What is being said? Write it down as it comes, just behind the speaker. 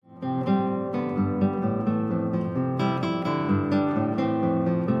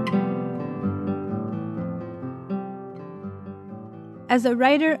As a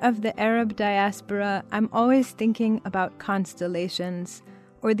writer of the Arab diaspora, I'm always thinking about constellations,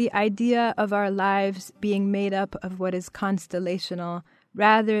 or the idea of our lives being made up of what is constellational,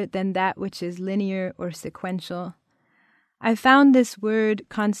 rather than that which is linear or sequential. I found this word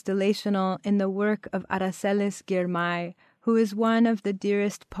constellational in the work of Aracelis Girmay, who is one of the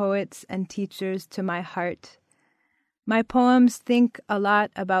dearest poets and teachers to my heart. My poems think a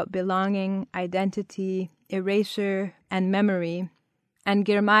lot about belonging, identity, erasure, and memory, and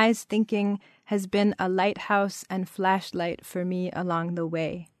Girmay's thinking has been a lighthouse and flashlight for me along the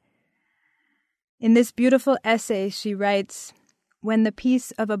way. In this beautiful essay, she writes, "When the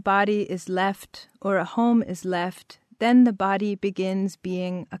piece of a body is left, or a home is left, then the body begins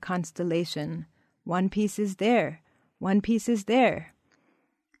being a constellation. One piece is there, one piece is there."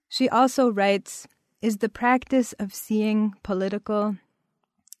 She also writes, "Is the practice of seeing political?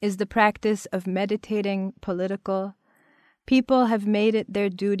 Is the practice of meditating political? People have made it their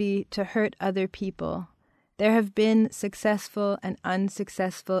duty to hurt other people. There have been successful and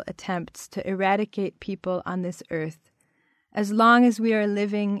unsuccessful attempts to eradicate people on this earth. As long as we are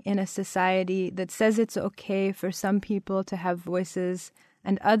living in a society that says it's okay for some people to have voices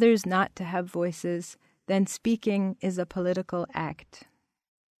and others not to have voices, then speaking is a political act."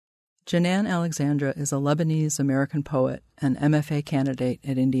 Janan Alexandra is a Lebanese-American poet and MFA candidate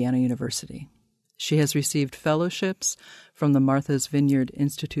at Indiana University. She has received fellowships from the Martha's Vineyard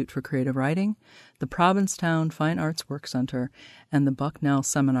Institute for Creative Writing, the Provincetown Fine Arts Work Center, and the Bucknell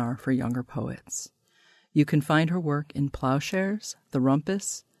Seminar for Younger Poets. You can find her work in Plowshares, The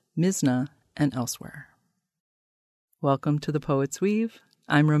Rumpus, Mizna, and elsewhere. Welcome to The Poet's Weave.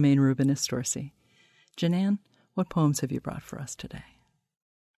 I'm Romaine Rubin-Estorci. Janan, what poems have you brought for us today?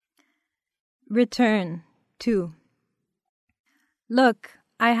 Return 2. Look,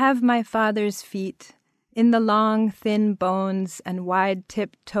 I have my father's feet. In the long, thin bones and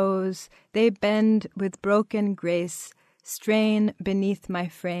wide-tipped toes, they bend with broken grace, strain beneath my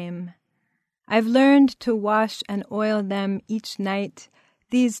frame. I've learned to wash and oil them each night,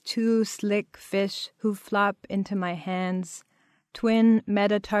 these two slick fish who flop into my hands, twin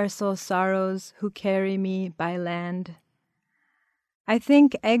metatarsal sorrows who carry me by land. I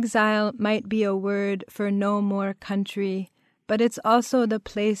think exile might be a word for no more country, but it's also the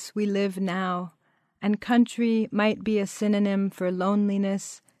place we live now, and country might be a synonym for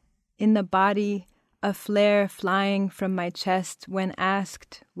loneliness. In the body, a flare flying from my chest when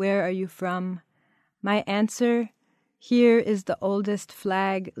asked, "Where are you from?" My answer, "Here is the oldest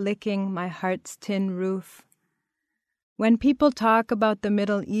flag licking my heart's tin roof." When people talk about the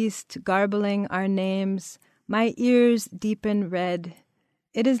Middle East garbling our names, my ears deepen red.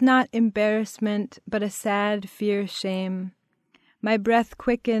 It is not embarrassment, but a sad fear-shame. My breath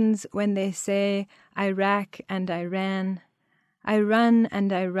quickens when they say Iraq and Iran. I run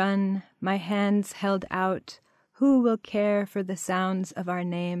and I run, my hands held out. Who will care for the sounds of our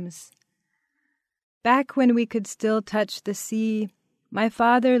names? Back when we could still touch the sea, my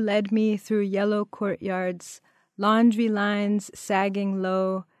father led me through yellow courtyards, laundry lines sagging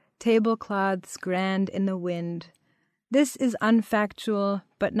low, tablecloths grand in the wind. This is unfactual,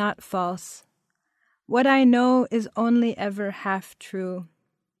 but not false. What I know is only ever half true.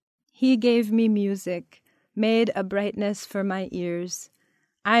 He gave me music, made a brightness for my ears.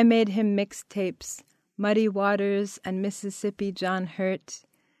 I made him mixtapes, Muddy Waters and Mississippi John Hurt.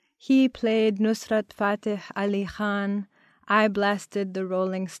 He played Nusrat Fateh Ali Khan. I blasted the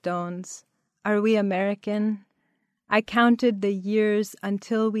Rolling Stones. Are we American? I counted the years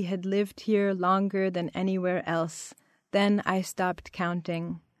until we had lived here longer than anywhere else. Then I stopped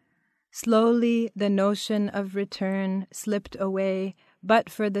counting. Slowly, the notion of return slipped away, but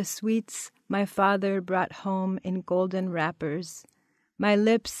for the sweets my father brought home in golden wrappers. My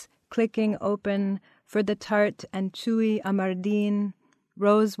lips clicking open for the tart and chewy amardine,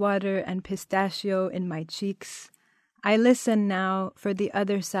 rosewater and pistachio in my cheeks. I listen now for the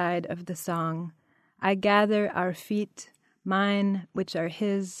other side of the song. I gather our feet, mine, which are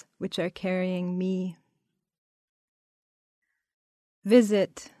his, which are carrying me.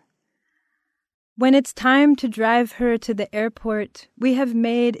 Visit. When it's time to drive her to the airport, we have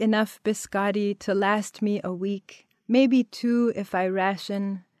made enough biscotti to last me a week, maybe 2 if I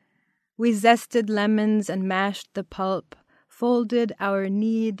ration. We zested lemons and mashed the pulp, folded our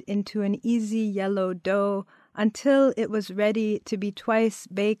need into an easy yellow dough until it was ready to be twice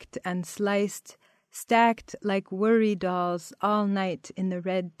baked and sliced, stacked like worry dolls all night in the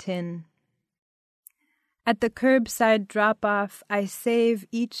red tin. At the curbside drop-off, I save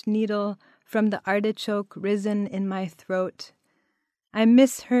each needle from the artichoke risen in my throat. I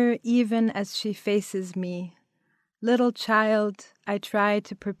miss her even as she faces me. Little child, I try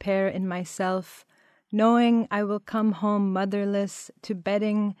to prepare in myself, knowing I will come home motherless to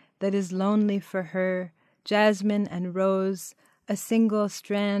bedding that is lonely for her, jasmine and rose, a single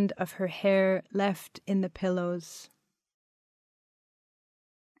strand of her hair left in the pillows.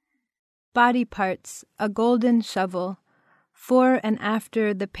 Body Parts, a Golden Shovel, for and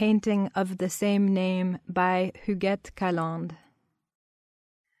after the painting of the same name by Huguette Caland.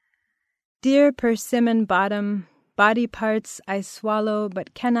 Dear Persimmon Bottom, body parts I swallow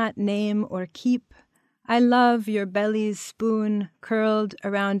but cannot name or keep, I love your belly's spoon curled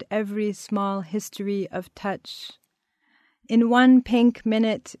around every small history of touch. In one pink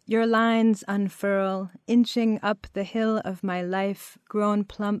minute your lines unfurl, inching up the hill of my life grown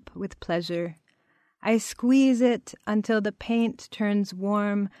plump with pleasure. I squeeze it until the paint turns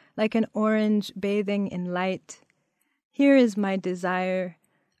warm like an orange bathing in light. Here is my desire.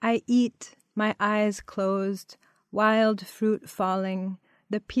 I eat, my eyes closed, wild fruit falling,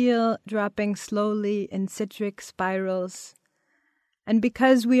 the peel dropping slowly in citric spirals. And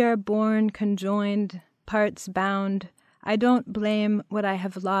because we are born conjoined, parts bound, I don't blame what I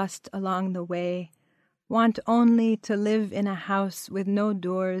have lost along the way. Want only to live in a house with no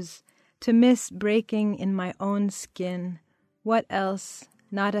doors, to miss breaking in my own skin. What else?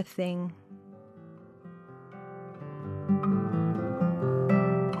 Not a thing.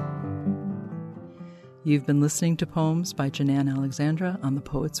 You've been listening to poems by Janan Alexandra on The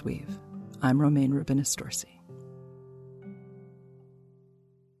Poet's Weave. I'm Romaine Rubinis-Dorsey.